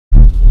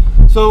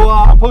So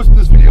I'm posting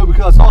this video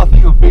because I saw a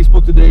thing on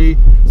Facebook today,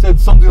 said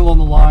something along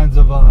the lines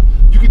of,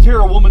 you can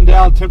tear a woman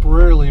down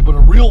temporarily, but a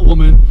real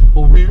woman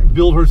will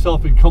rebuild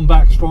herself and come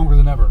back stronger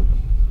than ever.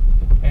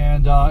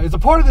 And it's a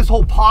part of this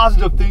whole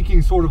positive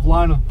thinking sort of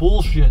line of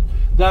bullshit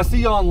that I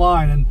see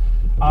online. And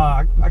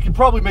I could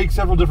probably make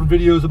several different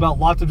videos about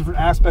lots of different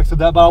aspects of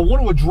that, but I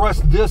want to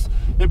address this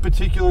in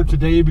particular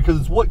today because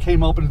it's what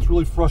came up and it's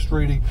really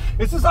frustrating.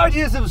 It's this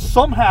idea as if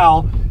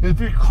somehow, if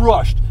you're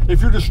crushed,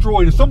 if you're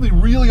destroyed, if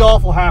something really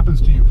awful happens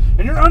to you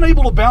and you're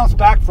unable to bounce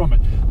back from it,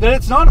 that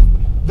it's not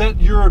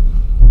that you're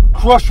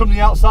crushed from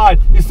the outside,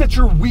 it's that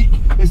you're weak,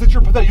 it's that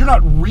you're pathetic, you're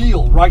not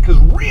real, right? Because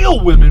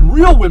real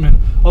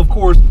women, of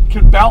course,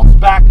 can bounce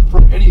back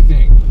from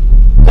anything.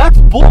 That's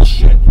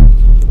bullshit.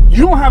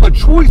 You don't have a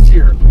choice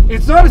here.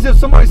 It's not as if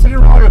somebody's sitting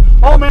around here,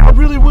 oh man, I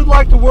really would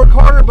like to work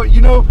harder, but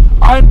you know,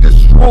 I'm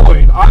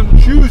destroyed. I'm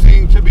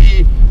choosing to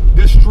be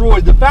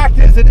destroyed. The fact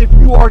is that if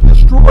you are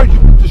destroyed,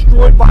 you've been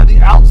destroyed by the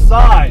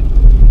outside.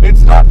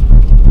 It's not,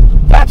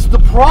 that's the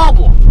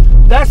problem.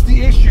 That's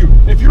the issue.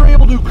 If you're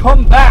able to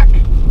come back,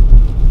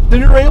 then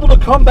you're able to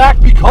come back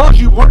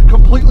because you weren't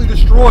completely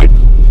destroyed.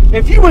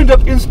 If you end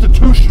up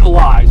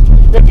institutionalized,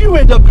 if you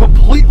end up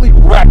completely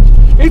wrecked,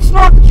 it's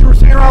not that you were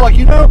sitting around like,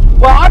 you know,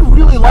 well, I'd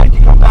really like to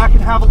come back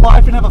and have a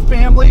life and have a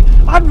family.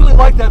 I'd really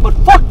like that, but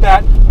fuck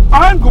that.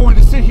 I'm going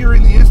to sit here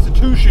in the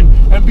institution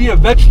and be a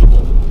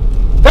vegetable.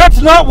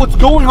 That's not what's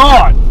going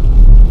on.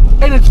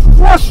 And it's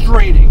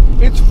frustrating.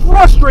 It's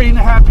frustrating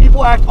to have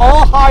people act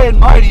all high and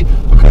mighty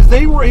because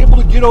they were able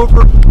to get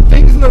over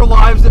things in their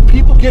lives that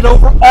people get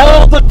over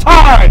all the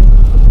time.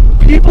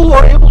 People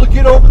are able to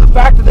get over the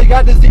fact that they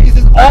got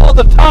diseases all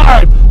the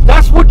time.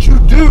 That's what you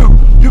do.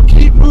 You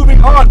keep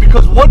moving on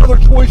because what other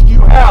choice do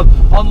you have?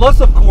 Unless,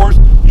 of course,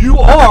 you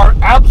are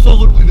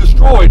absolutely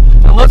destroyed.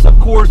 Unless, of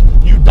course,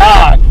 you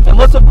die.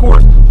 Unless, of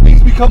course,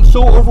 things become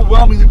so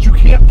overwhelming that you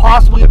can't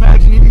possibly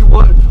imagine any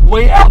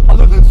way out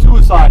other than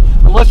suicide.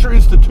 Unless you're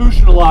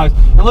institutionalized.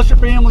 Unless your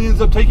family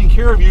ends up taking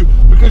care of you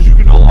because you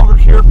can no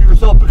longer care for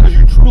yourself because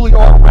you truly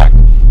are wrecked.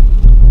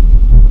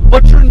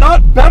 But you're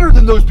not better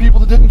than those people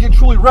that didn't get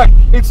truly wrecked.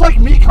 It's like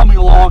me coming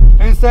along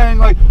and saying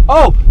like,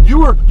 oh, you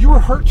were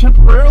hurt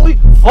temporarily?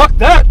 Fuck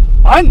that.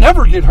 I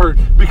never get hurt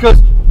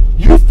because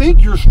you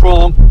think you're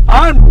strong.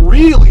 I'm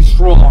really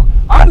strong.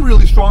 I'm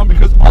really strong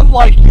because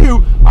unlike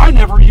you, I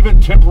never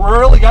even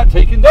temporarily got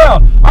taken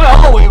down.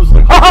 I always was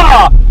like, ha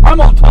ha,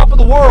 I'm on top of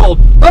the world.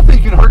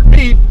 Nothing can hurt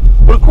me.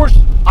 But of course,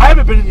 I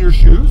haven't been in your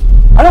shoes.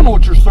 I don't know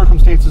what your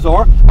circumstances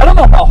are. I don't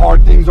know how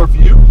hard things are for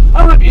you.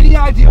 I don't have any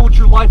idea what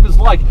your life is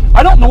like.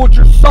 I don't know what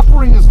your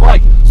suffering is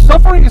like.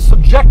 Suffering is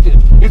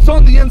subjective. It's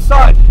on the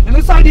inside. And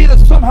this idea that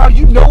somehow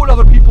you know what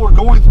other people are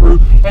going through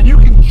and you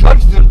can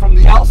judge them from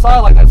the outside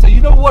like that, say,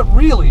 you know what,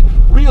 really,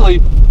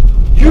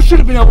 you should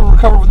have been able to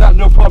recover with that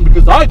no problem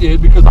because I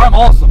did, because I'm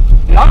awesome.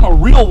 And I'm a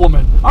real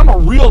woman. I'm a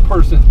real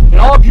person. And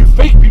all of you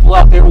fake people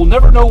out there will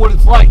never know what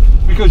it's like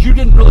because you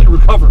didn't really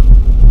recover.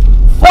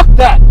 Fuck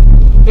that.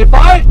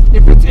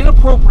 If it's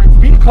inappropriate for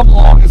me to come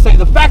along and say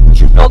the fact that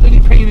you felt any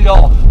pain at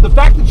all, the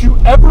fact that you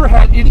ever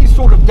had any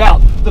sort of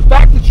doubt, the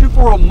fact that you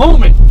for a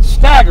moment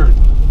staggered,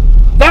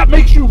 that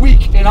makes you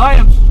weak and I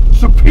am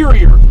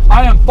superior.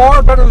 I am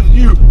far better than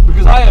you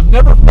because I have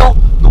never felt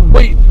the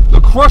weight,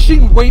 the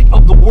crushing weight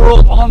of the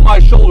world on my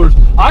shoulders.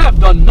 I have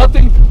done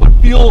nothing but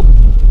feel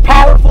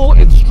powerful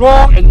and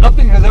strong and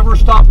nothing has ever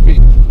stopped me.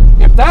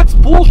 If that's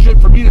bullshit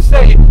for me to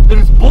say, then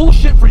it's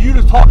bullshit for you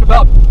to talk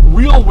about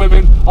real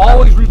women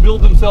always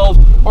rebuild themselves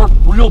or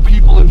real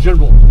people in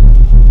general.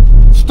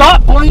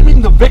 Stop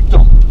blaming the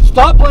victim.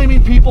 Stop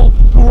blaming people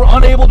who were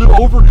unable to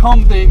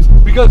overcome things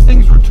because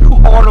things were too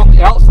hard on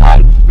the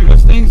outside,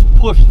 because things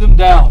pushed them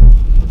down.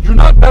 You're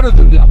not better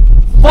than them.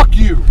 Fuck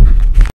you.